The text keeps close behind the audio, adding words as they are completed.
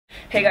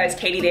Hey guys,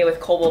 Katie Day with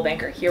Coldwell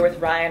Banker here with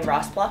Ryan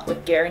Rosplock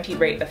with Guaranteed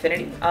Rate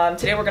Affinity.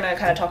 Today we're going to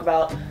kind of talk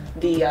about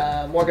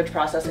the mortgage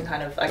process and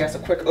kind of, I guess, a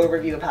quick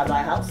overview of how to buy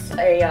a house.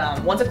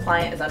 Once a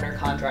client is under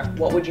contract,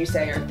 what would you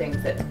say are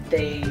things that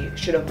they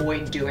should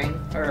avoid doing,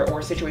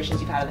 or situations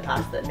you've had in the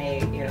past that may,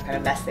 kind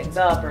of mess things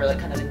up, or like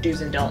kind of the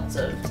do's and don'ts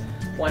of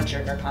once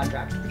you're under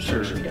contract?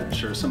 Sure.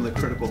 Some of the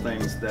critical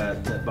things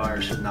that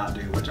buyers should not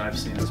do, which I've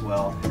seen as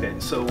well. Okay,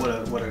 so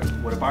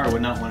what a buyer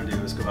would not want to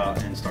do is go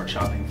out and start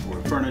shopping for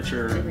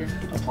furniture,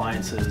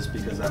 appliances,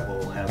 because that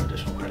will have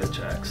additional credit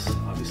checks.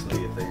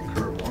 Obviously, if they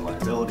incur more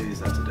liabilities,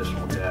 that's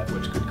additional debt,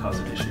 which could cause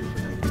an issue for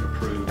them to get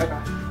approved.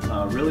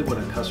 Okay. Really, what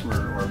a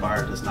customer or a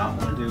buyer does not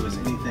want to do is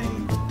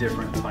anything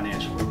different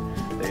financially.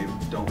 They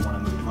don't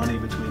want to move money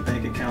between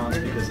bank accounts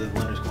because the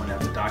lender's going to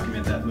have to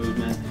document that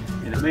movement,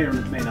 and it may or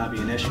may not be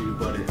an issue,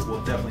 but it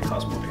will definitely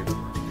cause more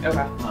paperwork.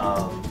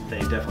 Okay. They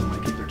definitely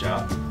want to keep their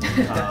job.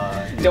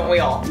 Don't we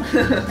all?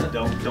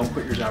 don't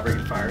quit your job or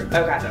get fired.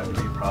 Okay. That would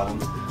be a problem.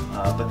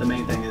 But the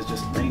main thing is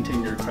just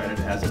maintain your credit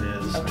as it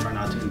is. Okay. Try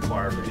not to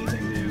inquire for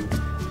anything new.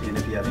 And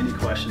if you have any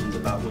questions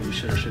about what you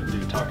should or shouldn't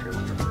do, talk to your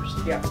lender first.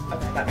 Yeah,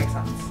 okay, that makes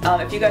sense.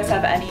 If you guys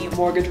have any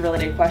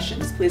mortgage-related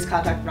questions, please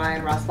contact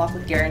Ryan Rosplock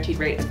with Guaranteed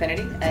Rate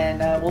Affinity, and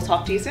we'll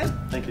talk to you soon.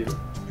 Thank you.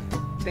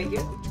 Thank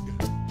you.